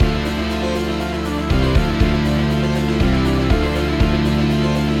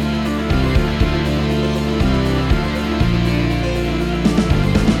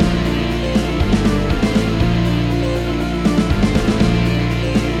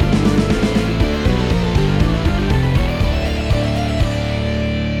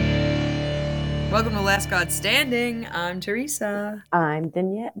Last God Standing. I'm Teresa. I'm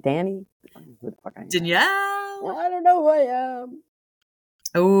Danny. Who the fuck I am? Danielle. I don't know who I am.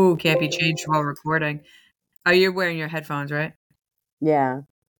 Oh, can't be changed while recording. Oh, you're wearing your headphones, right? Yeah.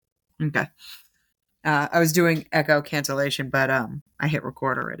 Okay. I was doing echo cancellation, but I hit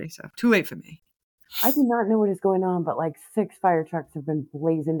record already, so too late for me. I do not know what is going on, but like 6 fire trucks have been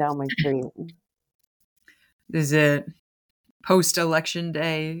blazing down my street. Is it post-election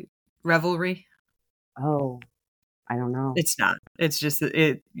day revelry? Oh, I don't know. It's not. It's just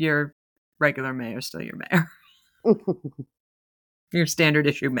that your regular mayor's still your mayor. Your standard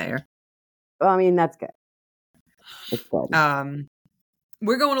issue mayor. Well, I mean, that's good. It's good.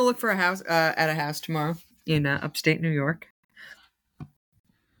 We're going to look for a house at a house tomorrow in upstate New York.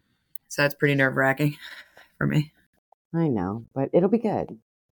 So that's pretty nerve-wracking for me. I know, but it'll be good.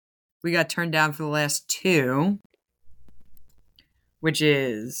 We got turned down for the last 2, which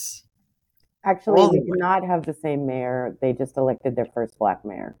is... Actually, we do not have the same mayor. They just elected their first black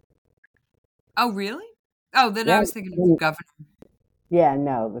mayor. Oh, really? Oh, then Yeah. I was thinking of the governor. Yeah,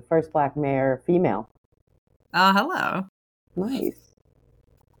 no, the first black mayor, female. Oh, hello. Nice.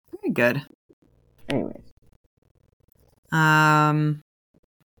 Very good. Anyways. Yeah,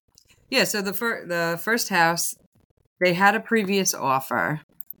 so the first house, they had a previous offer.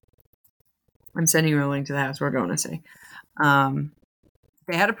 I'm sending you a link to the house we're going to see.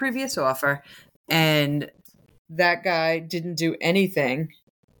 They had a previous offer, and that guy didn't do anything.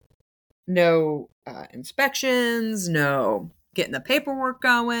 No inspections, no getting the paperwork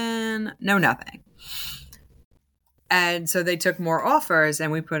going, no nothing. And so they took more offers,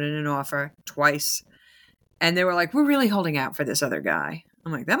 and we put in an offer twice. And they were like, we're really holding out for this other guy.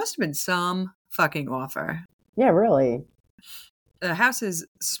 I'm like, that must have been some fucking offer. Yeah, really. The house is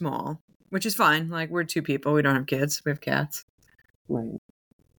small, which is fine. Like, we're 2 people. We don't have kids. We have cats. Right.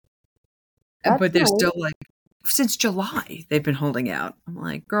 But they're still like, since July, they've been holding out. I'm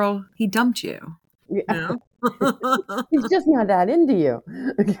like, girl, he dumped you. Yeah. You know? He's just not that into you.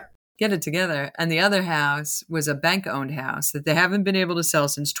 Get it together. And the other house was a bank-owned house that they haven't been able to sell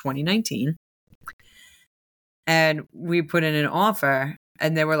since 2019. And we put in an offer,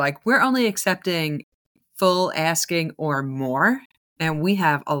 and they were like, we're only accepting full asking or more. And we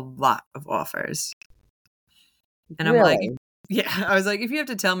have a lot of offers. And I'm like, yeah, I was like, if you have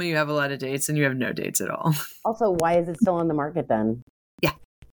to tell me you have a lot of dates, then you have no dates at all. Also, why is it still on the market then? Yeah.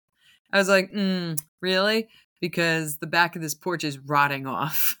 I was like, really? Because the back of this porch is rotting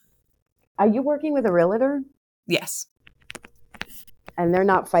off. Are you working with a realtor? Yes. And they're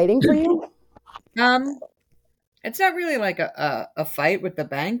not fighting for you? It's not really like a fight with the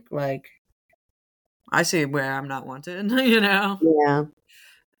bank. Like, I see where I'm not wanted, you know? Yeah.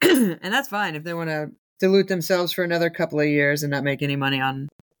 And that's fine if they want to dilute themselves for another couple of years and not make any money on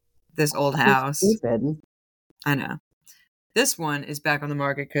this old house. Stupid. I know. This one is back on the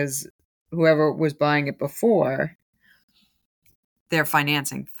market because whoever was buying it before, their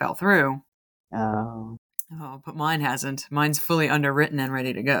financing fell through. Oh, but mine hasn't. Mine's fully underwritten and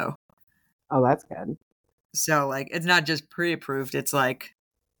ready to go. Oh, that's good. So, like, it's not just pre-approved. It's like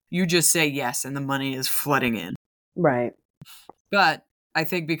you just say yes and the money is flooding in. Right. But I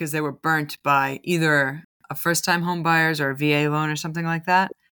think because they were burnt by either a first-time home buyers or a VA loan or something like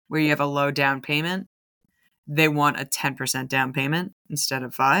that, where you have a low down payment, they want a 10% down payment instead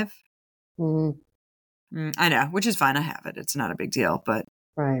of 5%. I know, which is fine. I have it. It's not a big deal. But,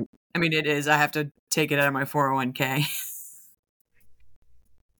 right. I mean, it is. I have to take it out of my 401k.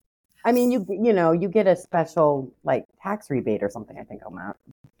 I mean, you get a special like tax rebate or something, I think, on that.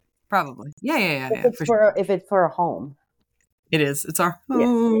 Probably. Yeah. If it's for a home. It is. It's our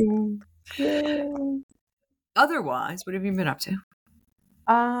home. Yeah. Otherwise, what have you been up to?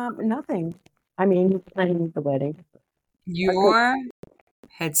 Nothing. I mean, planning the wedding. Your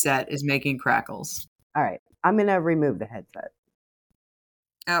headset is making crackles. All right. I'm going to remove the headset.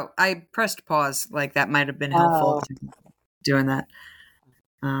 Oh, I pressed pause. Like, that might have been helpful doing that.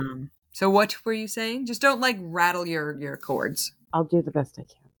 So what were you saying? Just don't, like, rattle your cords. I'll do the best I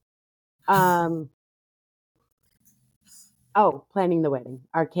can. Planning the wedding.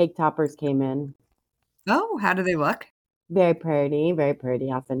 Our cake toppers came in. Oh, how do they look? Very pretty, very pretty.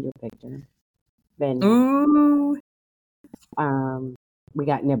 I'll send you a picture. Then, ooh. We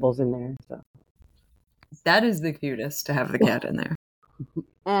got Nibbles in there. So that is the cutest to have the cat in there.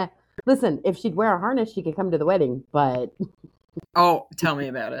 Listen, if she'd wear a harness, she could come to the wedding. But oh, tell me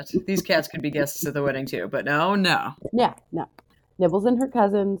about it. These cats could be guests at the wedding too. But no. Yeah, no. Nibbles and her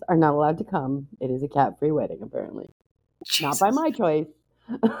cousins are not allowed to come. It is a cat-free wedding, apparently. Jesus. Not by my choice.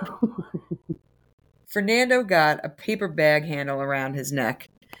 Fernando got a paper bag handle around his neck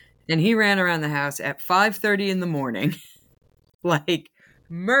And he ran around the house at 5:30 in the morning, like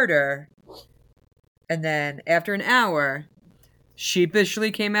murder. And then after an hour,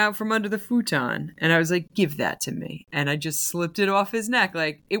 sheepishly came out from under the futon. And I was like, give that to me. And I just slipped it off his neck.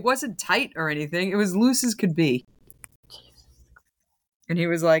 Like, it wasn't tight or anything. It was loose as could be. And he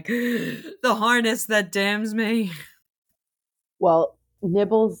was like, the harness that damns me. Well,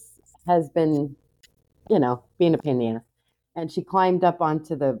 Nibbles has been, being a pain in the ass. And she climbed up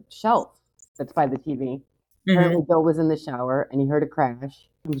onto the shelf that's by the TV. Apparently, Bill was in the shower and he heard a crash.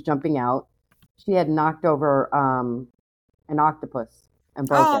 He was jumping out. She had knocked over an octopus and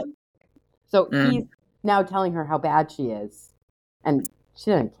broke it. So he's now telling her how bad she is. And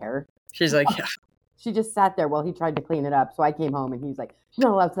she didn't care. She's like, yeah. She just sat there while he tried to clean it up. So I came home and he was like, she's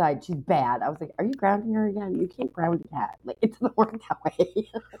not allowed outside. She's bad. I was like, are you grounding her again? You can't ground a cat. Like, it doesn't work that way.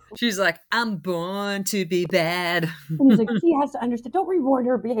 She's like, I'm born to be bad. And he's like, she has to understand. Don't reward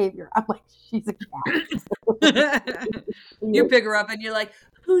her behavior. I'm like, she's a cat. You pick her up and you're like,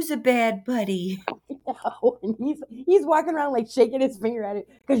 who's a bad buddy? No. And he's walking around like shaking his finger at it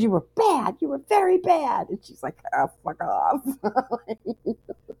because you were bad. You were very bad. And she's like, oh, fuck off.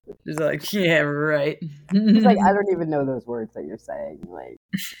 She's like, yeah, right. She's like, I don't even know those words that you're saying. Like,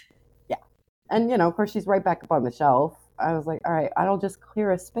 yeah. And, of course, she's right back up on the shelf. I was like, all right, I'll just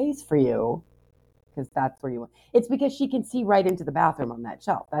clear a space for you because that's where you want. It's because she can see right into the bathroom on that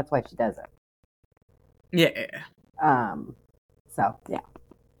shelf. That's why she does it. Yeah. So, yeah.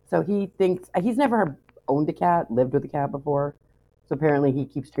 So he thinks he's never owned a cat, lived with a cat before. So apparently he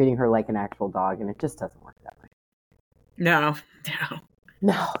keeps treating her like an actual dog, and it just doesn't work that way. No.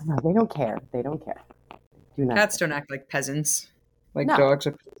 No, they don't care. They don't care. Cats don't act like peasants, like No. dogs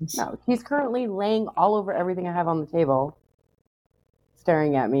are peasants. No, he's currently laying all over everything I have on the table,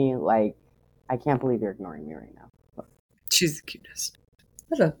 staring at me like, I can't believe you're ignoring me right now. She's the cutest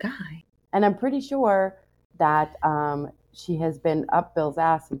little guy. And I'm pretty sure that she has been up Bill's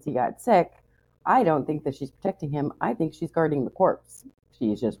ass since he got sick. I don't think that she's protecting him. I think she's guarding the corpse.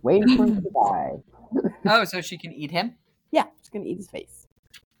 She's just waiting for him to die. Oh, so she can eat him? Yeah, she's going to eat his face.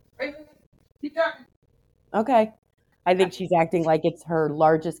 Keep talking. Okay. I think she's acting like it's her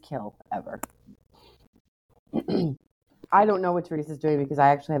largest kill ever. I don't know what Teresa's doing because I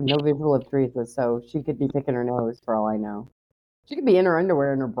actually have no visual of Teresa, so she could be picking her nose for all I know. She could be in her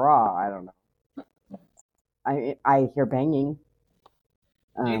underwear and her bra. I don't know. I hear banging.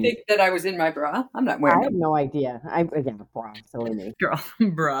 Do you think that I was in my bra? I'm not wearing I have no idea. Again, bra, silly me. Girl,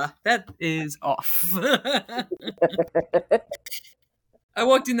 bruh, that is off. I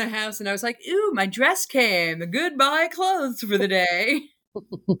walked in the house and I was like, ooh, my dress came. Goodbye clothes for the day.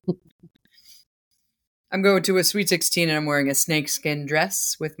 I'm going to a Sweet 16 and I'm wearing a snakeskin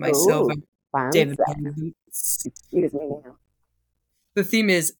dress with my silver David Bowie boots. Excuse me now. The theme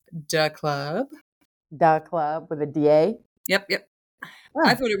is Da Club. Da Club with a DA? Yep. Oh.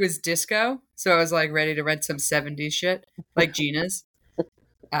 I thought it was disco, so I was like ready to rent some 70s shit, like Gina's.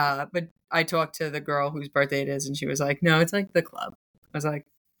 But I talked to the girl whose birthday it is, and she was like, no, it's like the club. I was like,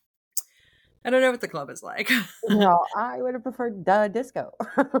 I don't know what the club is like. No, I would have preferred the disco.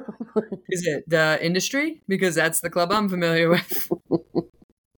 Is it the Industry? Because that's the club I'm familiar with.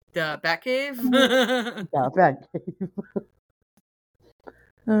 The Batcave? Yeah,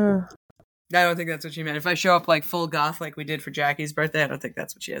 Batcave. I don't think that's what she meant. If I show up like full goth like we did for Jackie's birthday, I don't think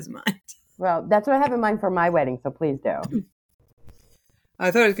that's what she has in mind. Well, that's what I have in mind for my wedding, so please do.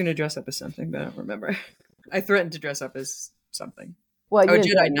 I thought I was going to dress up as something, but I don't remember. I threatened to dress up as something. Well,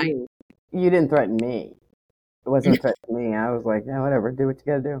 Jedi Knight. You didn't threaten me. It wasn't a threat to me. I was like, yeah, whatever. Do what you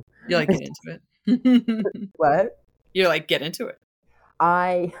got to do. You're like, get into it. What? You're like, get into it.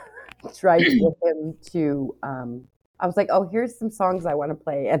 I tried to get him to, I was like, oh, here's some songs I want to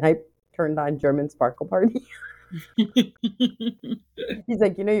play. And I turned on German Sparkle Party. He's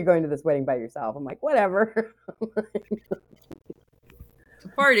like, you're going to this wedding by yourself. I'm like, whatever. It's a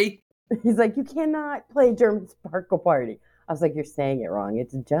party. He's like, you cannot play German Sparkle Party. I was like, you're saying it wrong.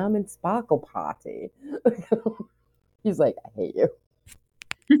 It's German Sparkle Party. He's like, I hate you.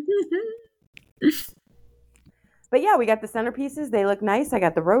 But yeah, we got the centerpieces. They look nice. I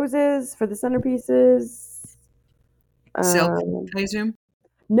got the roses for the centerpieces. Silk, I assume?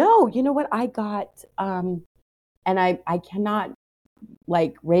 No, you know what? I got, and I cannot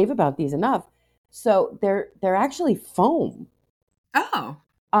like rave about these enough. So they're actually foam. Oh.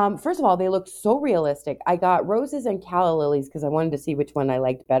 First of all, they look so realistic. I got roses and calla lilies because I wanted to see which one I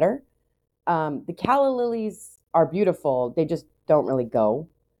liked better. The calla lilies are beautiful. They just don't really go.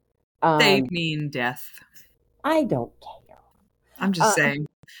 They mean death. I don't care. I'm just saying.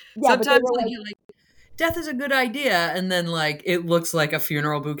 Yeah, sometimes you're like, death is a good idea, and then like it looks like a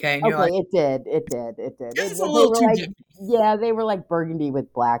funeral bouquet, and you're Okay, like, it did. It did. It did. this is a They little were too like, Jimmy. yeah, they were like burgundy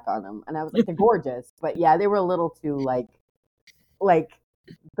with black on them, and I was like, they're gorgeous, but yeah, they were a little too like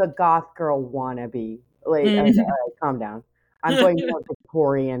the goth girl wannabe. Like, all right, calm down. I'm going more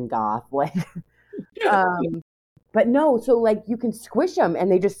Victorian goth, like, um, but no. So like, you can squish them,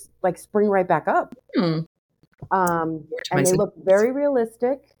 and they just like spring right back up. Hmm. And they look very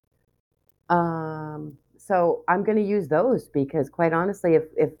realistic. So I'm going to use those because, quite honestly,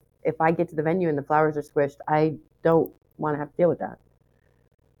 if I get to the venue and the flowers are squished, I don't want to have to deal with that.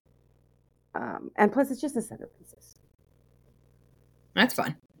 And plus, it's just the centerpieces. That's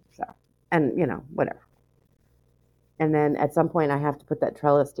fine. So, and whatever. And then at some point, I have to put that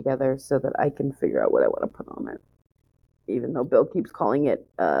trellis together so that I can figure out what I want to put on it. Even though Bill keeps calling it,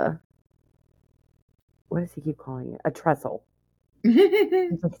 what does he keep calling it? A trestle.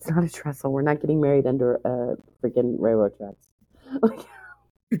 It's not a trestle. We're not getting married under freaking railroad tracks.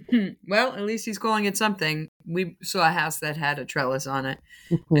 Well, at least he's calling it something. We saw a house that had a trellis on it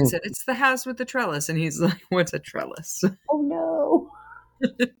and said, it's the house with the trellis. And he's like, what's a trellis? Oh, no.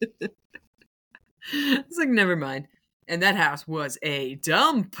 It's like, never mind. And that house was a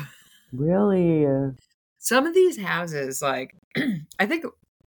dump. Really? Some of these houses, like, I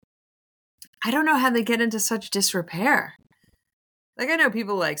don't know how they get into such disrepair. Like, I know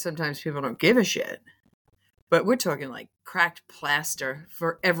people, like, sometimes people don't give a shit. But we're talking, like, cracked plaster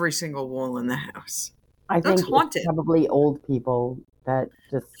for every single wall in the house. I think it's probably old people that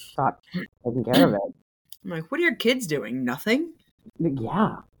just stopped taking care of it. I'm like, what are your kids doing? Nothing?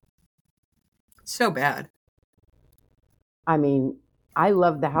 Yeah. So bad. I mean, I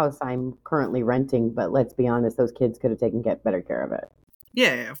love the house I'm currently renting, but let's be honest, those kids could have taken better care of it.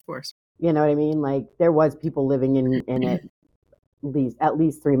 Yeah, of course. You know what I mean? Like, there was people living in it at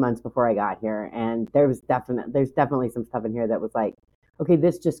least 3 months before I got here, and there's definitely some stuff in here that was like, okay,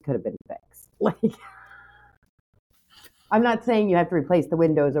 this just could have been fixed. Like, I'm not saying you have to replace the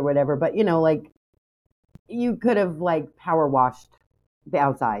windows or whatever, but like, you could have like power washed the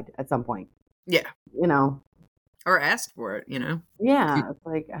outside at some point. Yeah. Or asked for it, Yeah, it's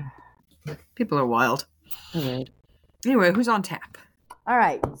like people are wild. Okay. Anyway, who's on tap? All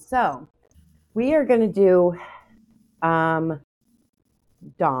right, so we are going to do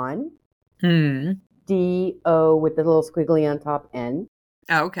Dawn. D-O with the little squiggly on top N.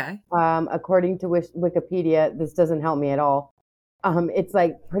 Oh, okay. According to Wikipedia, this doesn't help me at all. It's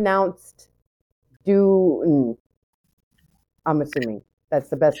like pronounced do. I'm assuming that's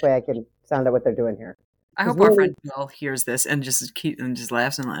the best way I can sound out what they're doing here. I hope our friend Bill hears this and just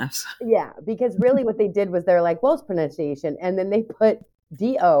laughs and laughs. Yeah, because really what they did was they're like, well, it's pronunciation, and then they put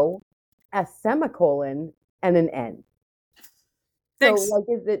D-O, a semicolon, and an N. Thanks. So, like,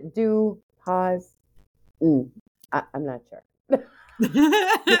 is it do, pause? I'm not sure.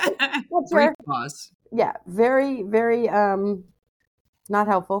 Not sure. Pause. Yeah, very, very not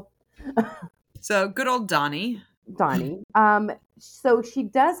helpful. So, good old Donnie. So she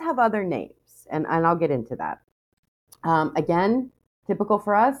does have other names, and I'll get into that. Again, typical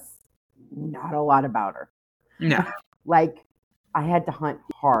for us, not a lot about her. No. Like, I had to hunt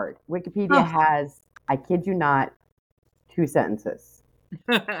hard. Wikipedia has, I kid you not, 2 sentences.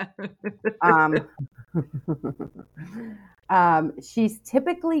 She's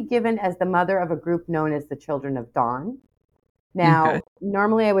typically given as the mother of a group known as the Children of Dawn. Now,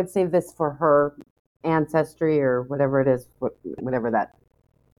 normally I would save this for her ancestry or whatever it is, whatever that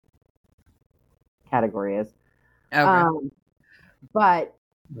category is. Okay. But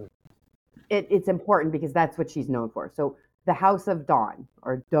it's important because that's what she's known for. So the House of Dawn,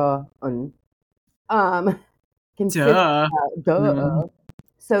 or Dawn, consists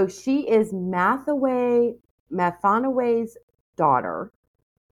So she is Mathonaway's daughter.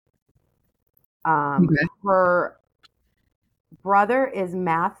 Her brother is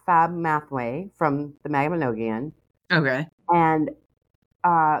Fab Mathway from the Mabinogion. Okay. And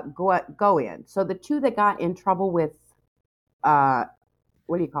Goian. So the two that got in trouble with, what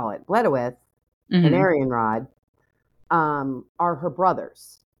do you call it? Bledowith and Arianrod are her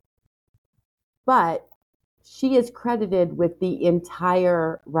brothers. But she is credited with the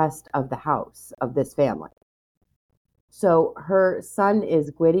entire rest of the house of this family. So her son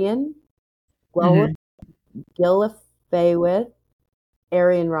is Gwydion, Gillifawith,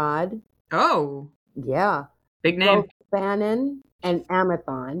 Arianrod. Oh. Yeah. Big name. Bannon and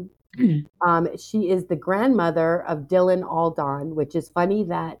Amathon. She is the grandmother of Dylan Aldarn, which is funny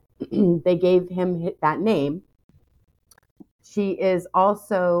that they gave him that name. She is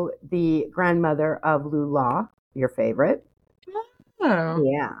also the grandmother of Lula, your favorite. Oh.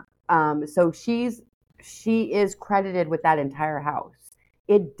 Yeah. So she's she is credited with that entire house.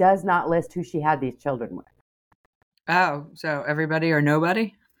 It does not list who she had these children with. Oh, so everybody or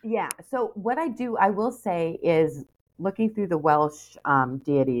nobody? Yeah. So what I will say is looking through the Welsh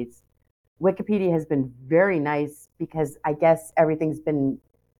deities, Wikipedia has been very nice because I guess everything's been,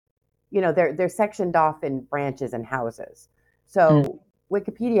 they're sectioned off in branches and houses. So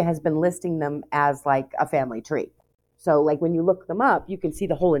Wikipedia has been listing them as like a family tree. So like when you look them up, you can see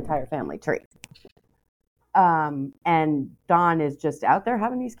the whole entire family tree. And Dawn is just out there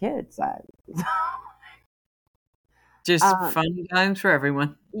having these kids. Just fun times for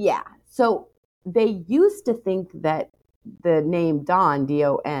everyone. Yeah. So they used to think that the name Dawn,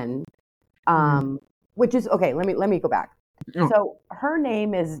 Don, which is okay. Let me go back. Oh. So her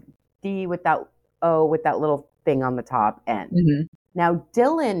name is D with that O with that little thing on the top N. Mm-hmm. Now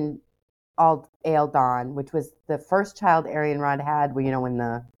Dylan Dawn, which was the first child Arianrhod had, when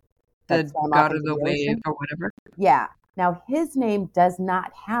the god of the wave or whatever. Yeah. Now his name does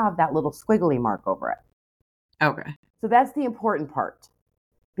not have that little squiggly mark over it. Okay. So that's the important part,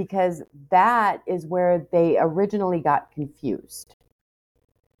 because that is where they originally got confused.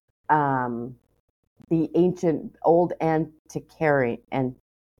 The ancient old antiquarians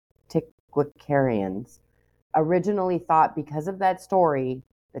originally thought, because of that story,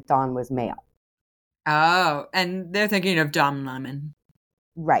 that Dawn was male. Oh, and they're thinking of Don Lemon.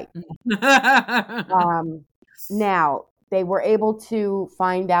 Right. Now, they were able to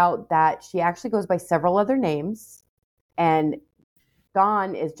find out that she actually goes by several other names, and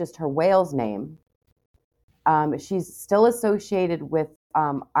Dawn is just her Wales name. She's still associated with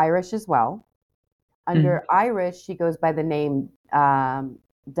Irish as well. Under Irish, she goes by the name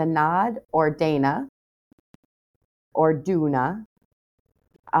Danad or Dana or Duna.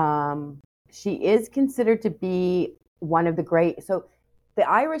 She is considered to be one of the great. So the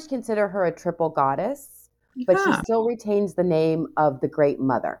Irish consider her a triple goddess, but she still retains the name of the Great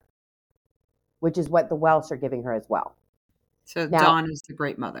Mother, which is what the Welsh are giving her as well. So now, Dawn is the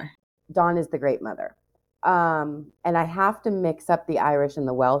Great Mother. Dawn is the Great Mother. And I have to mix up the Irish and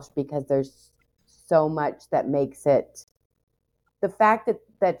the Welsh because there's so much that makes it, the fact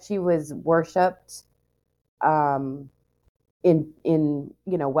that she was worshipped in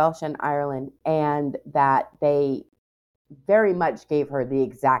Welsh and Ireland, and that they very much gave her the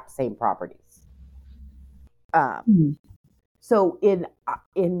exact same properties. So in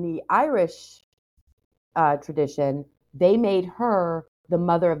the Irish tradition, they made her the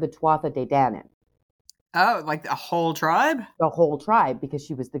mother of the Tuatha De Danann. Oh, like the whole tribe? The whole tribe, because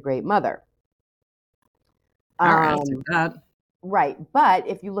she was the Great Mother. All right, I'll take that. Right, but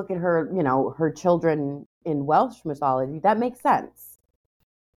if you look at her, her children in Welsh mythology, that makes sense.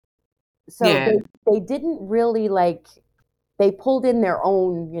 So they didn't really they pulled in their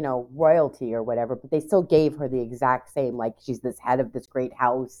own, royalty or whatever, but they still gave her the exact same, like she's this head of this great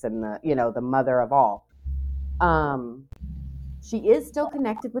house and the mother of all. She is still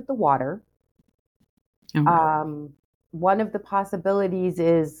connected with the water. Okay. One of the possibilities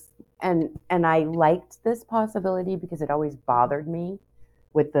is, and I liked this possibility because it always bothered me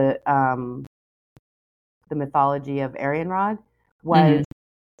with the mythology of Arianrhod, was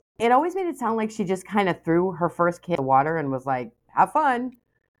it always made it sound like she just kind of threw her first kid in the water and was like, have fun.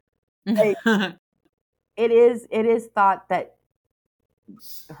 Like, it is thought that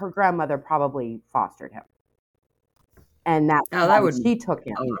her grandmother probably fostered him. And that's why she took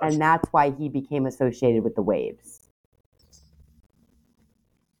him. And that's why he became associated with the waves.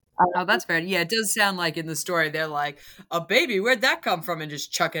 Oh, that's fair. Yeah, it does sound like in the story they're like, a baby, where'd that come from? And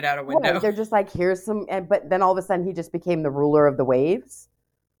just chuck it out a window. Right, they're just like, here's some, but then all of a sudden he just became the ruler of the waves.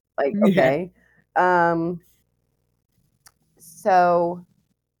 Like, okay. Yeah. So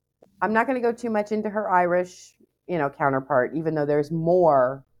I'm not going to go too much into her Irish, counterpart, even though there's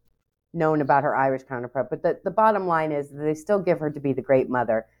more known about her Irish counterpart. But the bottom line is they still give her to be the Great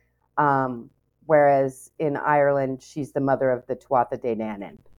Mother. Whereas in Ireland, she's the mother of the Tuatha De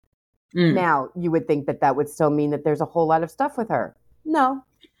Danann. Now, you would think that would still mean that there's a whole lot of stuff with her. No.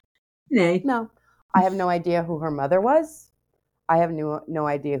 Nay. No. I have no idea who her mother was. I have no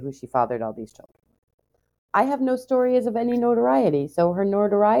idea who she fathered all these children. I have no stories of any notoriety. So her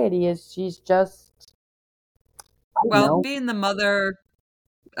notoriety is she's just... being the mother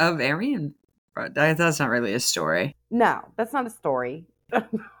of Arian, that's not really a story. No, that's not a story. I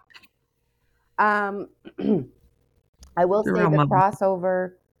will say the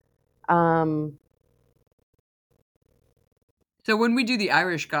crossover... So when we do the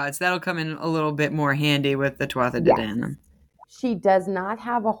Irish gods, that'll come in a little bit more handy with the Tuatha De Danann. She does not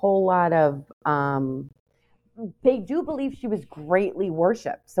have a whole lot of they do believe she was greatly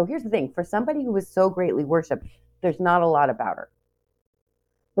worshipped. So here's the thing: for somebody who was so greatly worshipped, there's not a lot about her,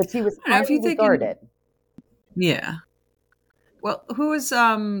 but she was I don't know if highly you think, regarded. yeah. Well, who is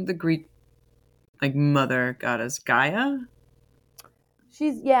the Greek like mother goddess Gaia?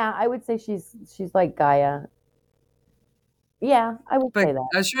 I would say she's like Gaia. Yeah, I would But say that.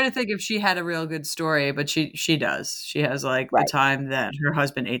 I was trying to think if she had a real good story, but she does. She has like the Right, time that her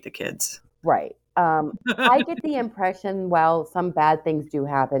husband ate the kids. right. I get the impression, while some bad things do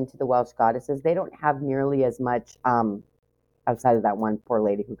happen to the Welsh goddesses, they don't have nearly as much, outside of that one poor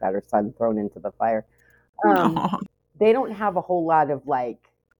lady who got her son thrown into the fire. Um, Aw. they don't have a whole lot of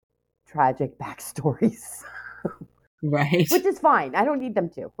like tragic backstories, Right. which is fine. I don't need them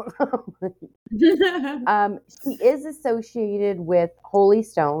to. She is associated with holy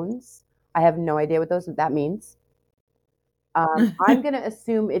stones. I have no idea what that means. I'm going to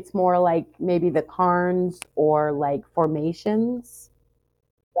assume it's more like maybe the cairns or like formations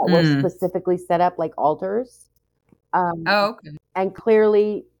that were Mm. specifically set up like altars. Oh, okay. And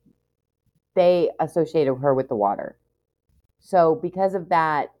clearly they associated her with the water. So because of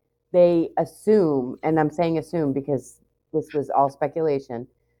that, they assume, and I'm saying assume because this was all speculation,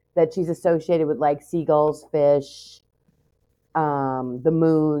 that she's associated with like seagulls, fish, the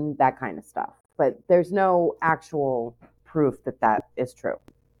moon, that kind of stuff. But there's no actual proof that that is true.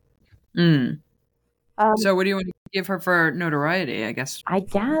 Mm. Um, So what do you want to give her for notoriety? I guess I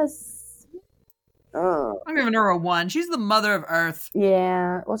guess. I'm giving her a 1. She's the mother of Earth,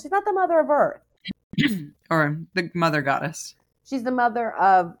 Yeah. Well, she's not the mother of Earth. or the mother goddess. She's the mother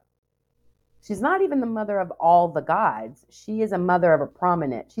of. She's not even the mother of all the gods. She is a mother of a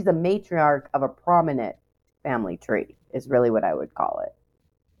prominent. She's a matriarch of a prominent family tree. Is really what I would call it.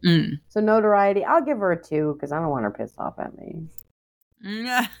 Mm. So notoriety, I'll give her a 2 because I don't want her pissed off at me.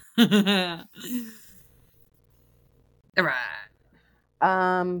 All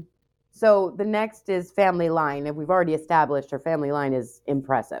right. So the next is family line, and we've already established her family line is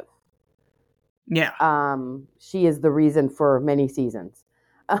impressive. Yeah. She is the reason for many seasons.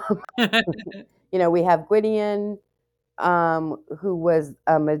 We have Gwydion, who was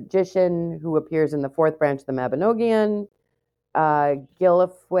a magician who appears in the 4th branch of the Mabinogion.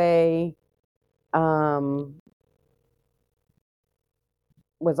 Gillifrey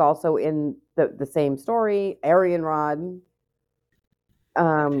was also in the same story. Arianrhod,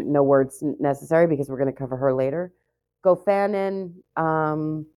 no words necessary because we're going to cover her later. Gofanon,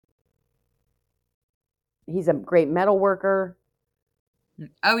 he's a great metal worker.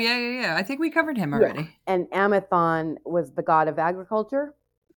 Oh yeah. I think we covered him already. Yeah. And Amathon was the god of agriculture.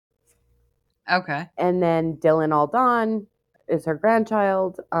 Okay. And then Dylan Aldan is her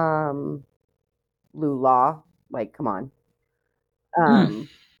grandchild. Lula, like, come on.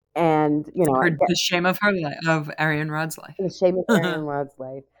 And the shame of her life, of Arianrhod's life. The shame of Arianrhod's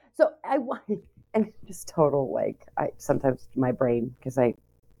life. So and just total like sometimes my brain, because I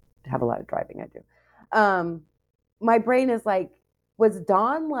have a lot of driving I do. My brain is like, was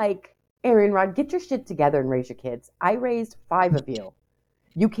Dawn like, Arianrhod, get your shit together and raise your kids. I raised 5 of you.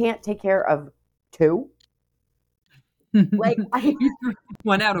 You can't take care of 2? Like, you threw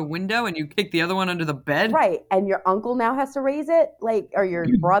one out a window and you kicked the other one under the bed? Right. And your uncle now has to raise it, like, or your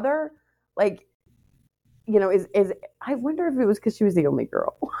brother, like, is I wonder if it was because she was the only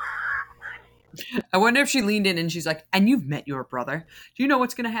girl. I wonder if she leaned in and she's like, and you've met your brother. Do you know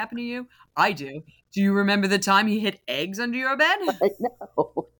what's going to happen to you? I do. Do you remember the time he hid eggs under your bed? I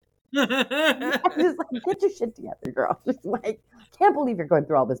know. I'm just like, get your shit together, girl. Just like, can't believe you're going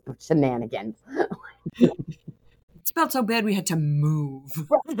through all this shenanigans. It smelled so bad we had to move.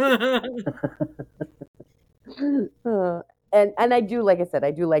 And I do, like I said,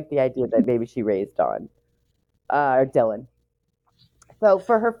 I do like the idea that maybe she raised Dawn or Dylan. So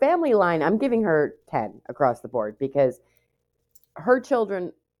for her family line, I'm giving her 10 across the board because her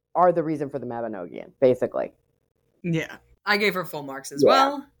children are the reason for the Mabinogion, basically. Yeah. I gave her full marks as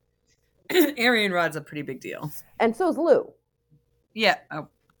well. Arianrhod's a pretty big deal. And so's Lou. Yeah.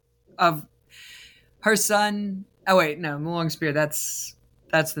 Of her son. Oh, wait. No, Long Spear. That's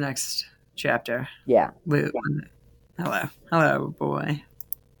the next chapter. Yeah. Lou. Yeah. Hello, boy.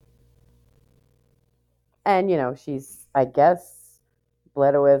 And, she's, I guess,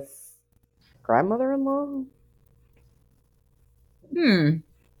 Bledowith's grandmother-in-law.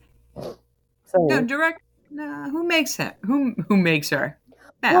 So who makes it? Who makes her?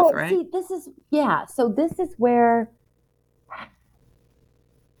 Math, well, right? see, so this is where.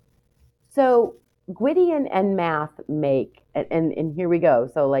 So Gwydion and Math make, and here we go.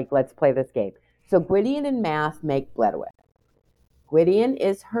 So let's play this game. So Gwydion and Math make Bledowith. Gwydion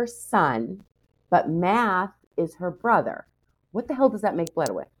is her son, but Math is her brother. What the hell does that make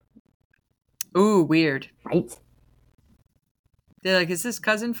Bledowith? Ooh, weird. Right? They're like, is this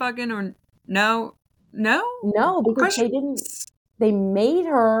cousin fucking or no? No? No, because Question- they didn't. They made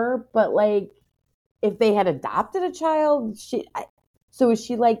her, but like, if they had adopted a child, so is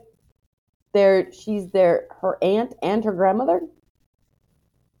she like she's her aunt and her grandmother?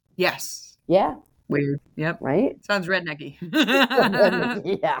 Yes. Yeah. Weird. Yep. Right? Sounds rednecky.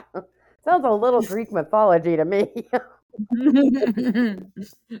 Yeah. Sounds a little Greek mythology to me.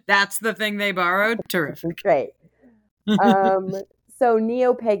 That's the thing they borrowed. Terrific. Great. So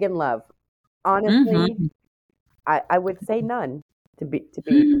neo-pagan love. Honestly, I would say none, to be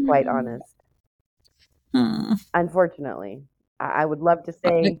quite honest. Unfortunately. I would love to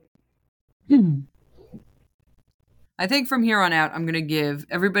say I think from here on out, I'm going to give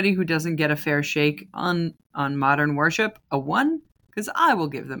everybody who doesn't get a fair shake on modern worship a 1, because I will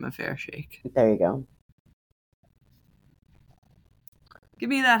give them a fair shake. there you go. Give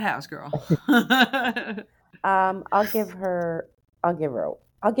me that house, girl. I'll give her a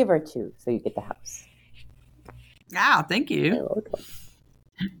 2, so you get the house. Ah, thank you. You're welcome.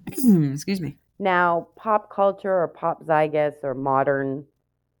 Excuse me. Now, pop culture or pop zeitgeist or modern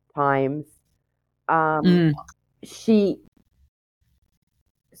times.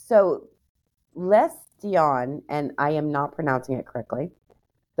 So Les Dion, and I am not pronouncing it correctly,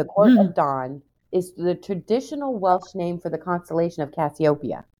 the Court of Dawn is the traditional Welsh name for the constellation of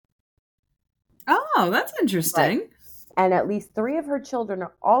Cassiopeia. Oh, that's interesting. Right. And at least 3 of her children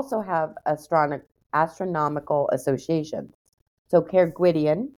also have astronomical associations. So Cair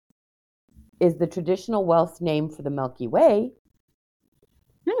Gwydion is the traditional Welsh name for the Milky Way.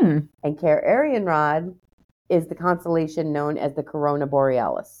 And Cair Arianrhod is the constellation known as the Corona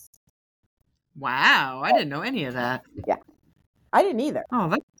Borealis. Wow, I didn't know any of that. Yeah, I didn't either.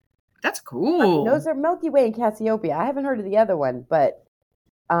 Oh, that's cool. I mean, those are Milky Way and Cassiopeia. I haven't heard of the other one, but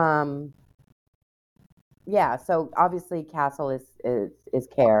yeah. So obviously, Castle is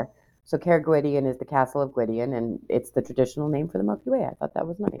Cair. So Cair Gwydion is the Castle of Gwydion, and it's the traditional name for the Milky Way. I thought that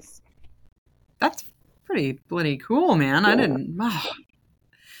was nice. That's pretty bloody cool, man. Yeah. I didn't. Oh.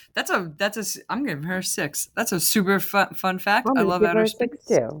 I'm giving her a 6. That's a super fun fact. I love outer space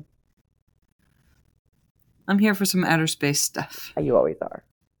too. I'm here for some outer space stuff. You always are.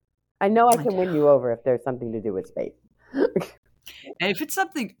 I know I can win you over if there's something to do with space. And if it's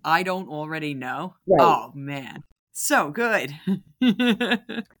something I don't already know, right. Oh man, so good.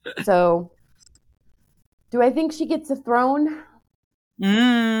 So, do I think she gets a throne?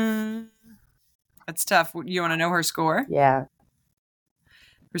 That's tough. You want to know her score? Yeah.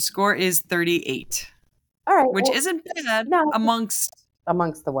 Her score is 38. All right. Which isn't bad amongst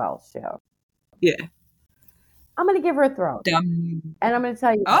the Welsh, yeah. Yeah. I'm going to give her a throne. And I'm going to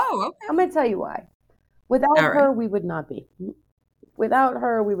tell you. Oh, okay. I'm going to tell you why. Without her, we would not be. Without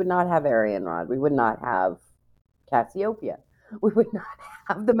her, we would not have Arianrhod. We would not have Cassiopeia. We would not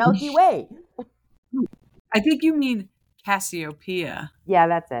have the Milky Way. I think you mean Cassiopeia. Yeah,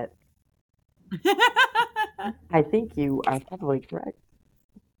 that's it. I think you are probably correct.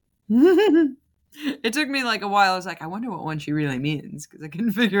 It took me like a while. I was like, I wonder what one she really means because I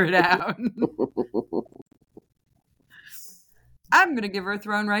couldn't figure it out. I'm going to give her a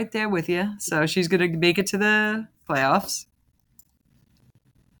throne right there with you. So she's going to make it to the playoffs.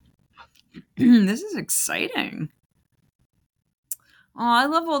 This is exciting. Oh, I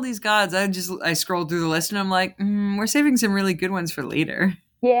love all these gods. I scrolled through the list and I'm like, we're saving some really good ones for later.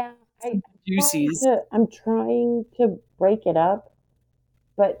 Yeah. Juicies. I'm trying to break it up,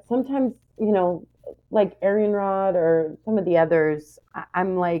 but sometimes, like Arianrhod or some of the others,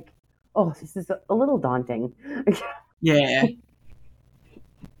 I'm like, oh, this is a little daunting. Yeah.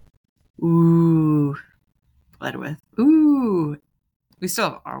 Ooh. Bledowith. Ooh. We still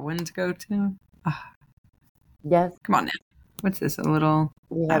have Arwen to go to. Oh. Yes. Come on now. What's this? A little.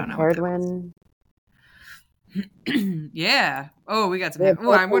 We have Cardwin. Yeah. Oh, we got some.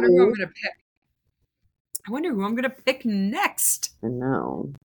 Oh, I wonder who I'm going to pick. I wonder who I'm going to pick next. I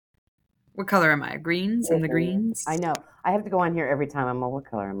know. What color am I? Greens and the greens? I know. I have to go on here every time. I'm all, what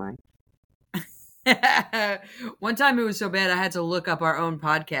color am I? One time it was so bad I had to look up our own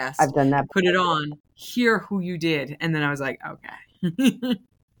podcast. I've done that. Put it on. Hear who you did. And then I was like, okay.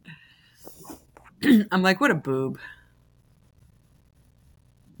 I'm like, what a boob.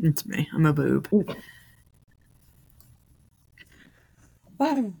 It's me. I'm a boob.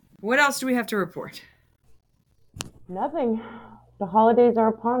 What else do we have to report? Nothing. The holidays are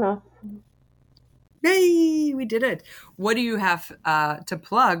upon us. Yay, we did it. What do you have to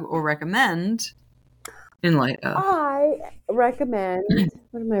plug or recommend in light of? I recommend,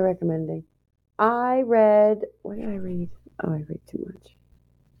 what am I recommending? I read, what did I read? Oh, I read too much.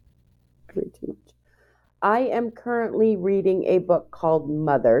 I am currently reading a book called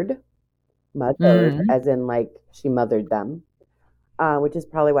Mothered, Mm. as in like she mothered them, which is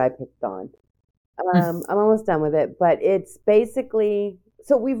probably why I picked Dawn. I'm almost done with it, but it's basically,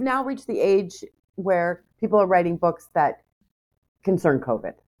 so we've now reached the age where people are writing books that concern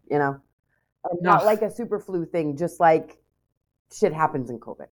COVID, you know, and not Oh. like a super flu thing, just like shit happens in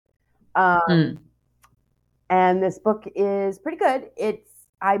COVID. Um, Mm. and this book is pretty good.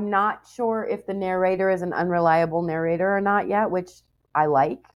 I'm not sure if the narrator is an unreliable narrator or not yet, which I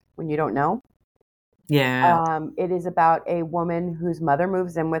like when you don't know. Yeah. It is about a woman whose mother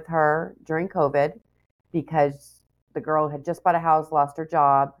moves in with her during COVID because the girl had just bought a house, lost her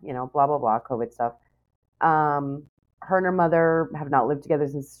job, blah, blah, blah, COVID stuff. Her and her mother have not lived together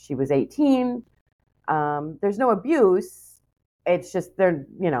since she was 18. There's no abuse. It's just they're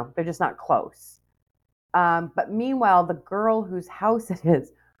just not close. But meanwhile, the girl whose house it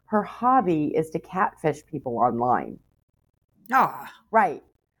is, her hobby is to catfish people online. Oh. Right.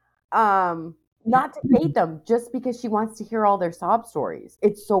 Not to date them, just because she wants to hear all their sob stories.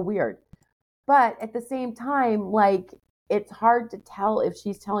 It's so weird. But at the same time, like, it's hard to tell if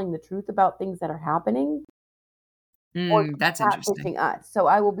she's telling the truth about things that are happening or That's interesting. catfishing us. So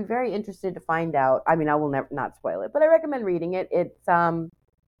I will be very interested to find out. I mean, I will never not spoil it, but I recommend reading it. It's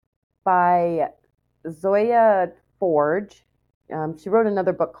by Zoya Forge. She wrote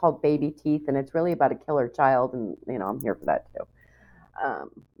another book called Baby Teeth, and it's really about a killer child, and I'm here for that too.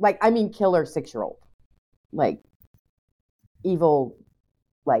 Killer 6-year-old, like evil,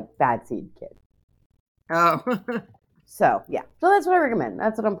 like bad seed kid. Oh. So yeah, so that's what I recommend.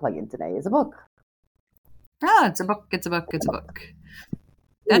 That's what I'm plugging today is a book. Oh, it's a book. It's a book. It's a book.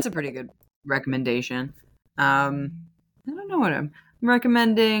 That's a pretty good recommendation. I don't know what I'm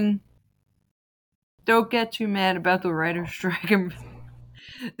recommending. Don't get too mad about the writer's strike.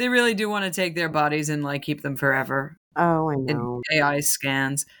 They really do want to take their bodies and like keep them forever Oh, I in know. AI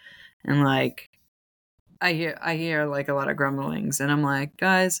scans, and like I hear like a lot of grumblings, and I'm like,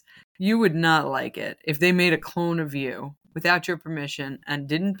 guys, you would not like it if they made a clone of you without your permission and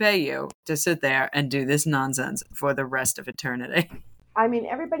didn't pay you to sit there and do this nonsense for the rest of eternity. I mean,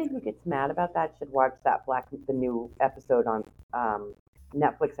 everybody who gets mad about that should watch the new episode on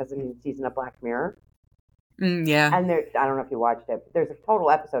Netflix has a new season of Black Mirror. Yeah. And I don't know if you watched it, but there's a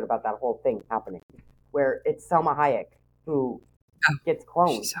total episode about that whole thing happening, where it's Selma Hayek who gets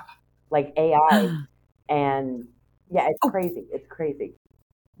cloned, like AI, and yeah, it's crazy. It's crazy.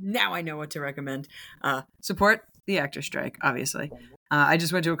 Now I know what to recommend. Support the actor strike, obviously. I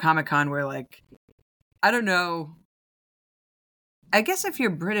just went to a Comic-Con where, like, I don't know. I guess if you're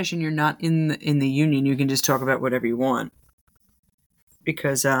British and you're not in the union, you can just talk about whatever you want.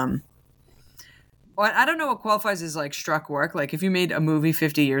 Because well, I don't know what qualifies as like struck work. Like if you made a movie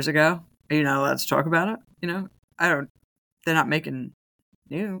 50 years ago, are you not allowed to talk about it? I don't. They're not making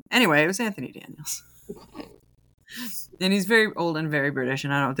new. Anyway, it was Anthony Daniels, and he's very old and very British,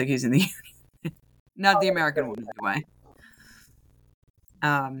 and I don't think he's in the union. Not the American one, anyway.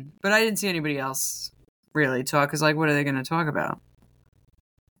 But I didn't see anybody else really talk. Cause like, what are they going to talk about?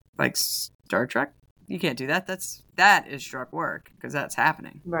 Like Star Trek? You can't do that. That is struck work because that's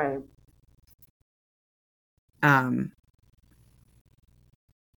happening. Right.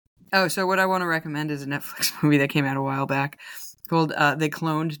 Oh, so what I want to recommend is a Netflix movie that came out a while back called They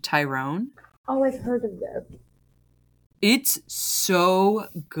Cloned Tyrone. Oh, I've heard of this. It's so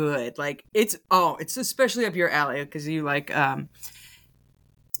good. Like it's especially up your alley because you like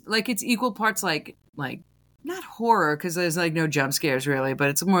it's equal parts like not horror because there's like no jump scares really, but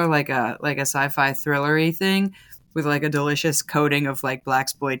it's more like a sci-fi thrillery thing with like a delicious coating of like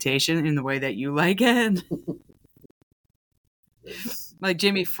blaxploitation in the way that you like it. Like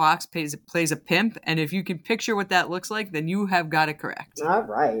Jamie Foxx plays a pimp, and if you can picture what that looks like, then you have got it correct. All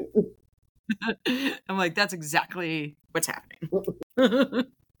right. I'm like, that's exactly what's happening.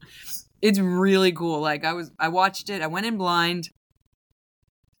 It's really cool. Like I watched it. I went in blind,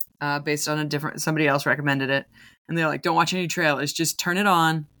 based on somebody else recommended it, and they're like, don't watch any trailers, just turn it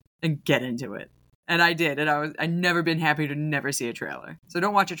on and get into it. And I did, and I've never been happy to never see a trailer. So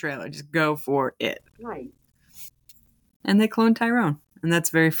don't watch a trailer, just go for it. Nice. And they cloned Tyrone, and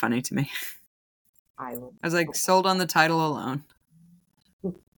that's very funny to me. I was like sold on the title alone.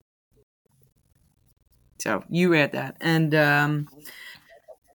 So you add that, and I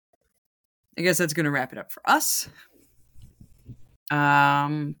guess that's going to wrap it up for us.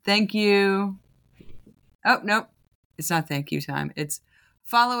 Thank you. Oh, nope. It's not thank you time. It's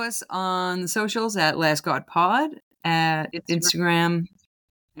follow us on the socials at Last God Pod, at Instagram,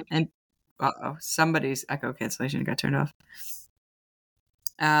 and Uh-oh. Somebody's echo cancellation got turned off.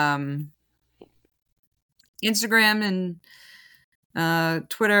 Instagram and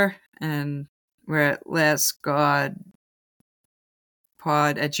Twitter, and we're at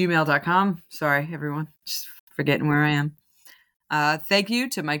lastgodpod@gmail.com. Sorry, everyone. Just forgetting where I am. Thank you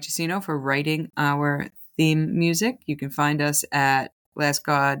to Mike Giacino for writing our theme music. You can find us at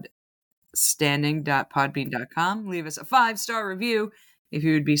lastgodstanding.podbean.com. Leave us a 5-star review if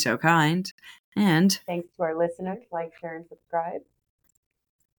you would be so kind. And thanks to our listeners. Like, share, and subscribe.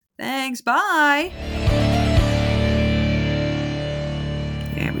 Thanks. Bye.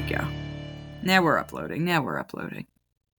 There we go. Now we're uploading.